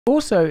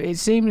Also, it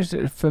seems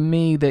for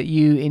me that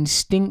you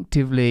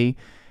instinctively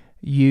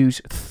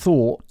use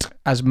thought,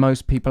 as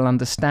most people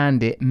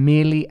understand it,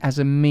 merely as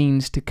a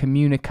means to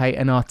communicate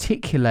and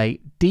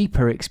articulate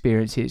deeper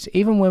experiences.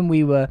 Even when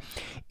we were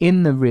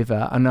in the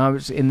river, and I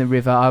was in the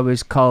river, I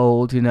was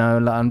cold, you know,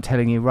 like I'm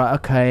telling you, right,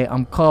 okay,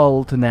 I'm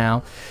cold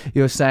now.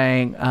 You're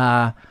saying,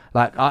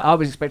 like, I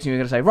was expecting you were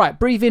going to say, right,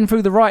 breathe in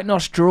through the right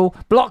nostril,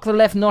 block the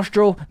left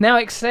nostril, now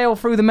exhale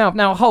through the mouth.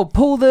 Now hold,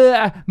 pull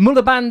the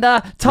Mula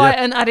Bandha,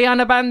 tighten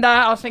Adhyana Bandha.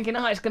 I was thinking,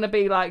 oh, it's going to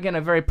be like, you know,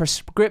 very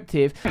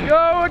prescriptive.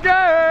 Go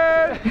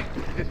again!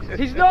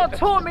 He's not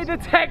taught me the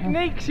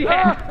techniques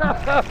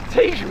yet.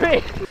 Teach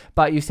me.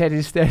 But you said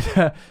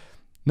instead,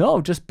 no,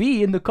 just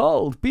be in the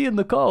cold, be in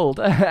the cold.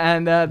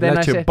 And then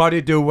let your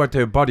body do what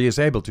the body is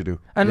able to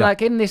do. And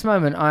like in this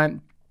moment,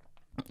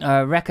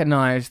 I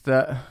recognized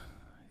that,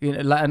 you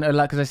know,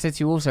 like, because I said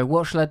to you also,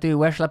 what shall I do?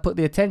 Where shall I put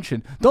the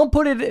attention? Don't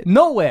put it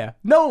nowhere.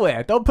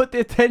 Don't put the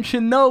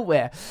attention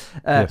nowhere.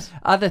 Yes.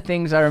 Other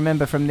things I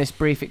remember from this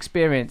brief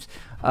experience,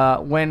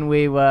 when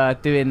we were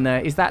doing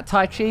is that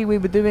Tai Chi we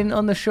were doing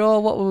on the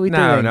shore? What were we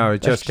doing? No,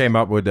 it just came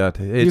up with that.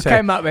 You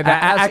came up with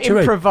that. Actually,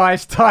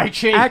 improvised Tai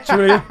Chi.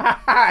 Actually,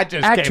 I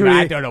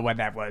don't know what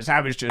that was. I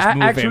was just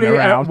moving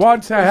around.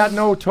 Once I had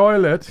no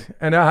toilet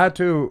and I had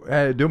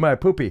to do my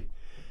poopy.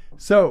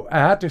 So I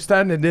had to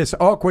stand in this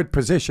awkward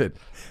position.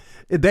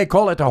 They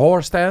call it a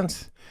horse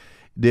stance,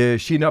 the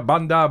Shina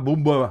Bandha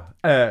Bumba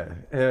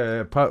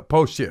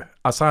posture,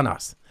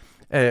 asanas,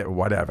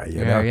 whatever,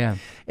 you know. Yeah.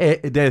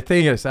 The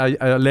thing is,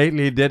 I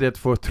lately did it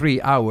for 3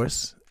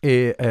 hours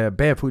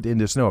barefoot in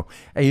the snow.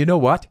 And you know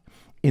what?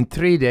 In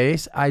 3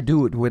 days, I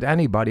do it with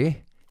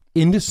anybody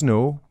in the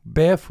snow,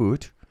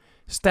 barefoot,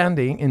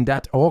 standing in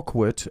that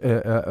awkward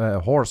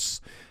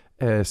horse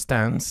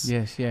stance,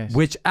 Yes.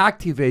 which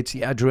activates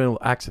the adrenal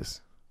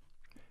axis.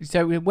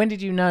 So when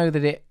did you know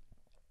that it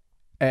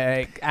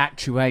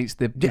actuates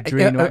the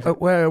adrenal?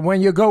 Well,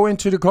 when you go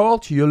into the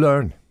cold, you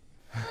learn.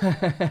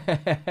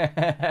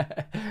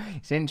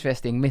 It's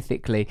interesting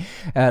mythically,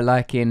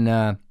 like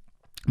in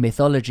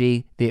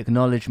mythology, the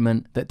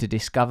acknowledgement that to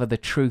discover the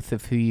truth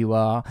of who you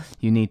are,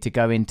 you need to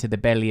go into the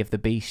belly of the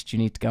beast, you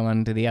need to go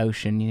under the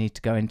ocean, you need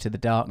to go into the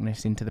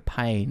darkness, into the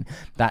pain.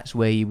 That's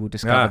where you will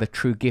discover the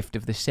true gift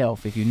of the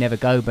self. If you never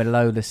go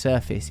below the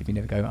surface, if you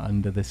never go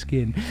under the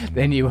skin,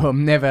 then you will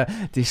never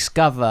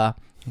discover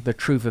the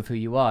truth of who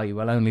you are. You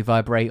will only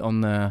vibrate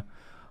on the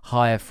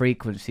higher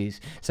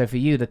frequencies. So for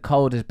you, the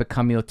cold has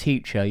become your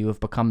teacher. You have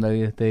become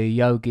the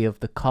yogi of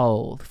the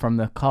cold. From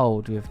the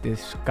cold, you have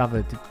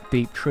discovered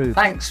deep truth.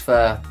 Thanks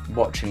for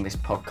watching this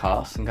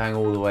podcast and going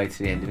all the way to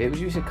the end of it. Would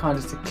you just kind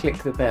of to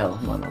click the bell?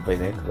 It might not be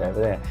there, over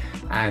there,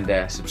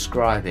 and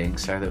subscribing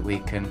so that we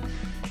can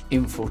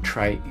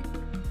infiltrate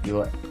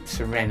your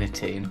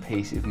serenity and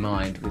peace of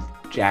mind with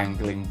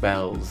jangling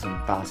bells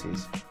and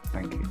buzzes.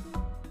 Thank you.